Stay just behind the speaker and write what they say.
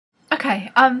Okay,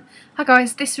 hi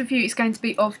guys, this review is going to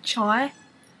be of chai,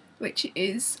 which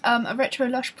is a retro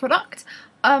Lush product.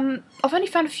 I've only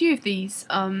found a few of these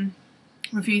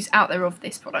reviews out there of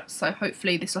this product, so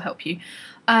hopefully this will help you.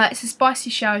 It's a spicy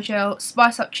shower gel,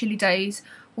 spice up chilly days,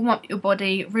 warm up your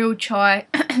body, real chai,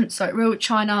 sorry, real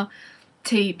China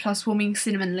tea plus warming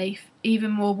cinnamon leaf,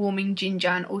 even more warming ginger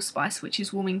and allspice, which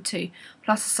is warming too,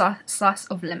 plus a slice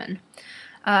of lemon.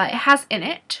 It has in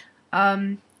it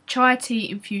chai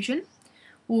tea infusion,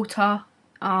 water,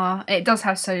 it does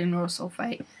have sodium lauryl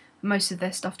sulfate, most of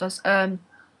their stuff does,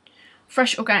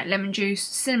 fresh organic lemon juice,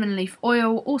 cinnamon leaf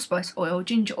oil, allspice oil,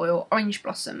 ginger oil, orange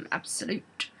blossom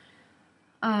absolute.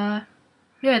 Yeah,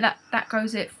 that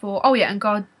goes it for, oh yeah, and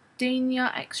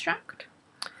gardenia extract.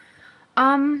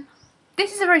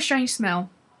 This is a very strange smell.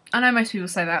 I know most people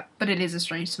say that, but it is a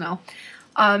strange smell.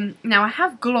 Now I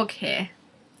have Glog here,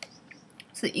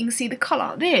 so that you can see the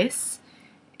colour. This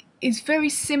is very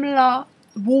similar,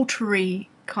 watery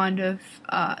kind of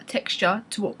texture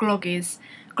to what Glog is.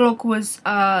 Glog was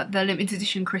the limited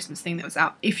edition Christmas thing that was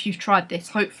out. If you've tried this,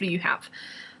 hopefully you have.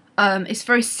 It's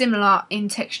very similar in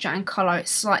texture and colour.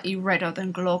 It's slightly redder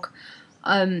than Glog.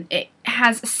 It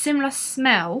has a similar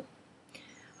smell,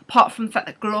 apart from the fact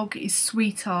that Glog is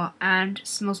sweeter and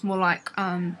smells more like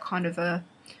kind of a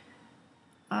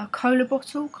cola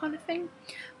bottle kind of thing.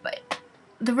 But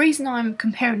the reason I'm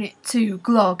comparing it to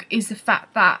Glog is the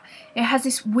fact that it has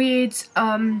this weird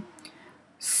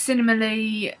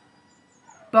cinnamony,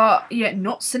 but yeah,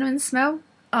 not cinnamon smell.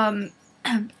 I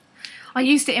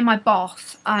used it in my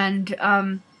bath, and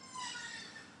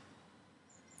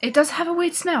it does have a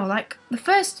weird smell. Like, the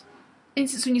first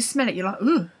instance when you smell it, you're like,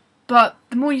 ugh. But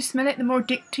the more you smell it, the more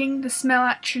addicting the smell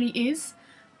actually is.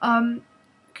 Can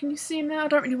you see now? I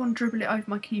don't really want to dribble it over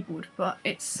my keyboard, but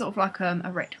it's sort of like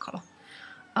a red colour.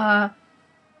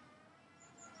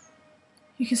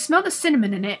 You can smell the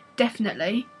cinnamon in it,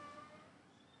 definitely.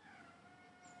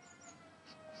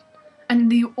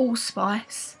 And the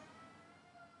allspice.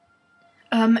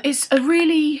 It's a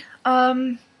really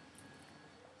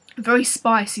very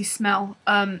spicy smell.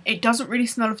 It doesn't really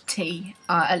smell of tea,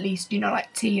 at least, you know,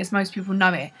 like tea as most people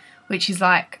know it, which is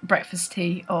like breakfast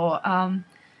tea or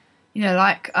you know,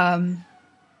 like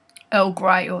Earl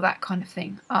Grey or that kind of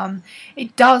thing.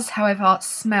 It does, however,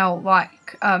 smell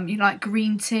like you know, like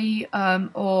green tea,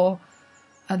 or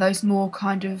those more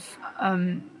kind of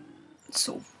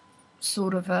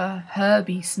sort of a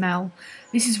herby smell.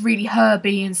 This is really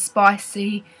herby and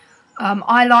spicy.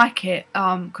 I like it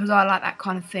because I like that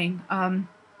kind of thing. Kind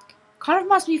of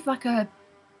reminds me of like a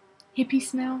hippie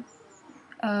smell.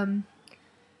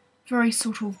 Very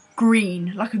sort of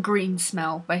green, like a green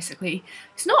smell basically.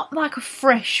 It's not like a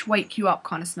fresh wake you up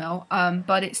kind of smell,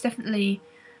 but it's definitely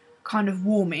kind of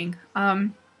warming.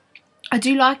 I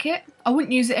do like it. I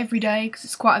wouldn't use it every day because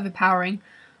it's quite overpowering,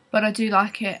 but I do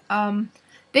like it.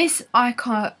 This I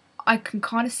can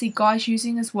kind of see guys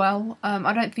using as well.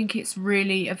 I don't think it's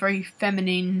really a very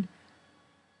feminine,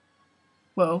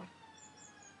 well,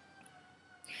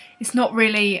 it's not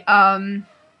really, how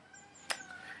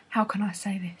can I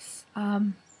say this?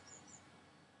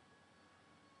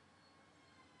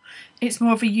 It's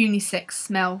more of a unisex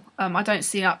smell. I don't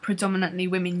see like predominantly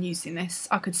women using this.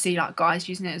 I could see like guys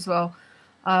using it as well.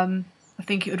 I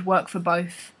think it would work for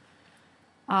both.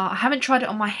 I haven't tried it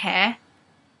on my hair.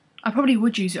 I probably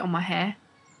would use it on my hair.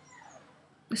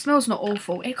 The smell's not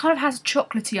awful. It kind of has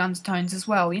chocolatey undertones as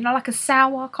well. You know, like a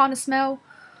sour kind of smell.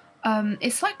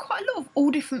 It's like quite a lot of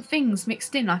all different things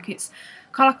mixed in. Like it's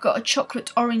kind of like got a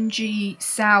chocolate orangey,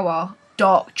 sour,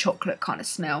 dark chocolate kind of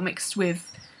smell mixed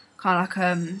with kind of like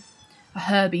a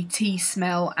herby tea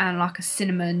smell and like a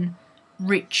cinnamon,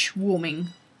 rich, warming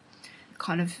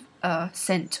kind of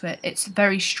scent to it. It's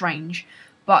very strange,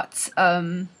 but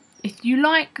if you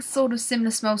like sort of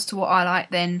similar smells to what I like,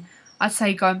 then I'd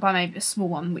say go and buy maybe a small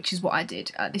one, which is what I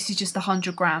did. This is just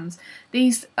 100 grams.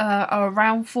 These are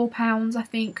around £4, I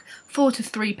think. £4 to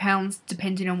 £3,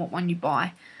 depending on what one you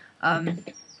buy.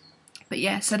 But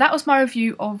yeah, so that was my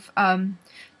review of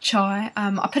chai.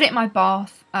 I put it in my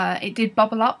bath. It did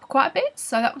bubble up quite a bit,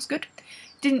 so that was good.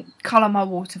 Didn't colour my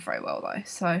water very well though,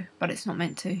 so, but it's not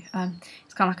meant to.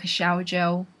 It's kind of like a shower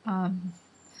gel, and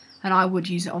I would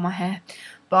use it on my hair.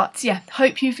 But yeah,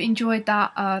 hope you've enjoyed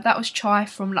that. That was chai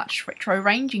from Lush Retro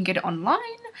range. You can get it online.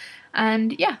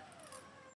 And yeah,